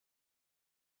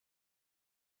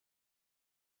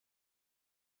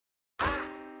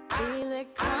Feel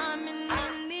it coming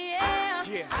in the air.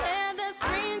 Hear the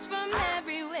screams from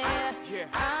everywhere.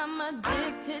 I'm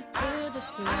addicted to the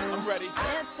thrill. I'm ready.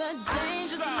 It's a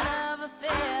dangerous love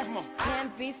affair.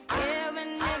 Can't be scared when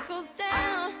it goes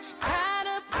down. Got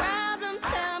a problem?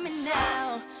 Tell me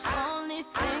now. Only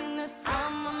thing that's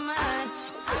on my mind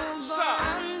is who's gonna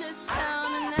run this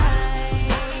town tonight.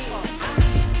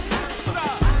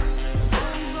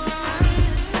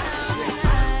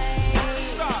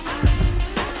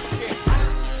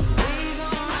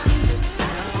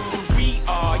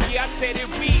 I said it,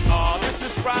 we are. This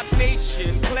is Rock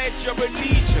Nation. Pledge your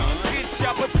allegiance. Get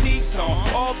your boutiques on.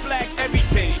 All black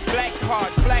everything. Black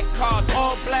cars,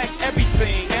 all black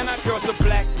everything. And our girls are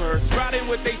blackbirds, riding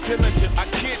with they diligence. I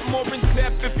get more in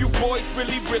depth if you boys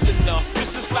really real enough.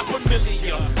 This is not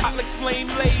familiar. I'll explain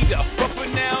later. But for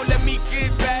now, let me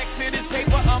get back to this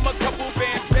paper. I'm a couple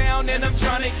bands down and I'm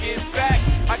trying to get back.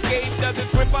 I gave Doug a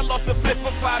grip, I lost a flip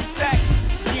for 5 stacks.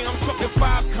 Yeah, I'm talking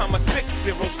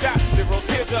 5,60 shot zeros.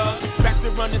 Here back to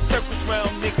running circles round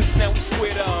niggas, now we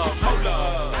squared up. Hold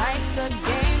up. Life's a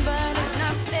game, but it's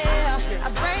not fair. I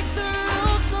break the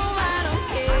rules, so I don't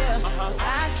care. So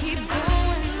I keep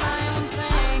doing my own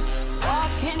thing,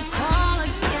 walking tall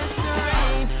against the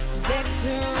rain.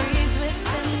 Victories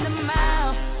within the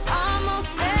mile, almost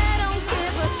there, don't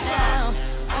give up now.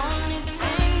 Only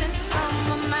thing that's on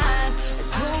my mind is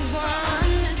who's gonna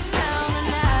run this town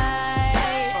tonight.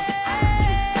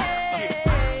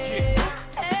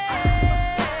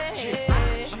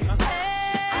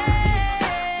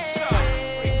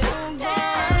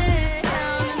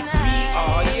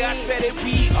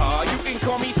 We are, you can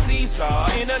call me Caesar,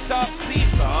 in a dark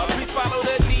Caesar, please follow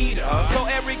the leader. So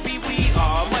Eric B, we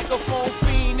are, microphone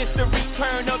fiend, it's the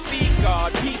return of the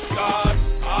God, peace God.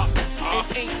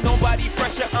 It ain't nobody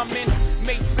fresher, I'm in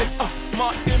Mason,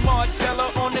 Martin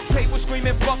Margiela on the table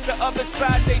screaming, fuck the other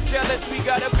side, they jealous. We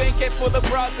got a banquet full of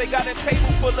bras, they got a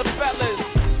table full of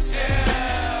fellas.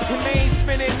 Yeah. And they ain't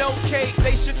spinning no cake,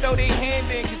 they should throw their hand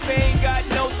in, cause they ain't got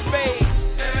no space.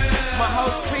 My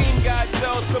whole team got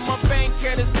dough, so my bank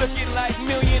account is looking like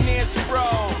millionaires, bro.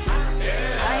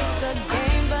 Life's a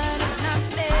game, but it's not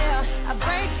fair. I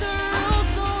break the rules,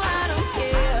 so I don't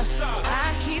care. So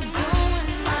I keep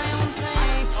doing my own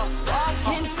thing,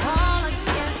 walking tall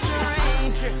against the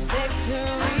rain.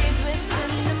 Victories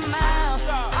within the mile,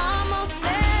 almost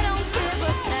there, don't give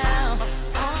up now.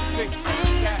 Only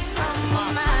thing that's on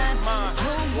my mind is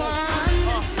who's gonna run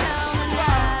this town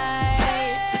tonight.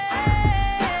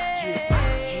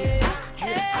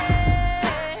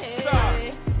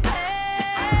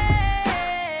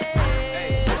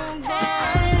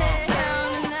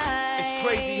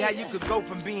 You could go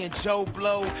from being Joe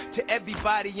Blow to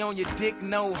everybody on your dick,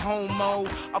 no homo.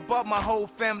 I bought my whole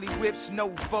family whips, no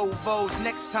Volvos.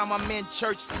 Next time I'm in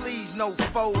church, please, no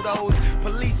photos.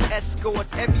 Police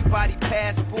escorts, everybody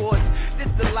passports.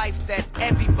 This the life that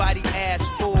everybody asks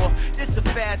for. This a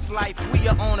fast life, we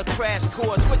are on a crash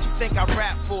course. What you think I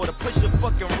rap for? To push a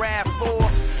fucking rap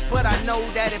for? But I know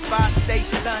that if I stay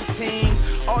stunting,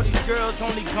 all these girls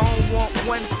only gon' want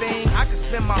one thing. I could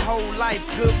spend my whole life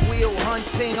goodwill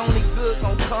hunting. Only good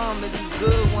gon' come is as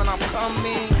good when I'm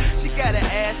coming. She got an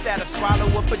ass that'll swallow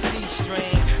up a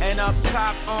G-string. And up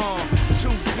top, 2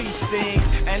 beast things.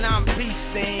 And I'm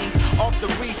beasting off the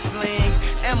re-sling.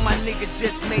 And my nigga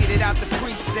just made it out the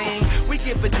precinct. We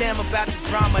give a damn about the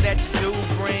drama that you do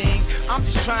bring. I'm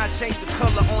just trying to change the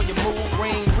color on your mood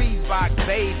ring. Reebok,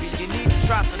 baby, you need to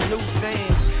try some new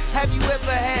things. Have you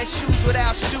ever had shoes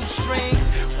without shoestrings?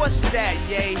 What's that,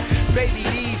 yay? Baby,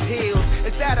 these heels,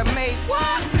 is that a made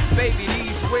what? Baby,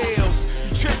 these wheels.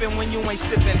 You tripping when you ain't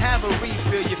sipping, have a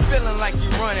refill. You're feeling like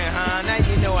you're running, huh? Now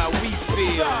you know how we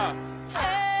feel.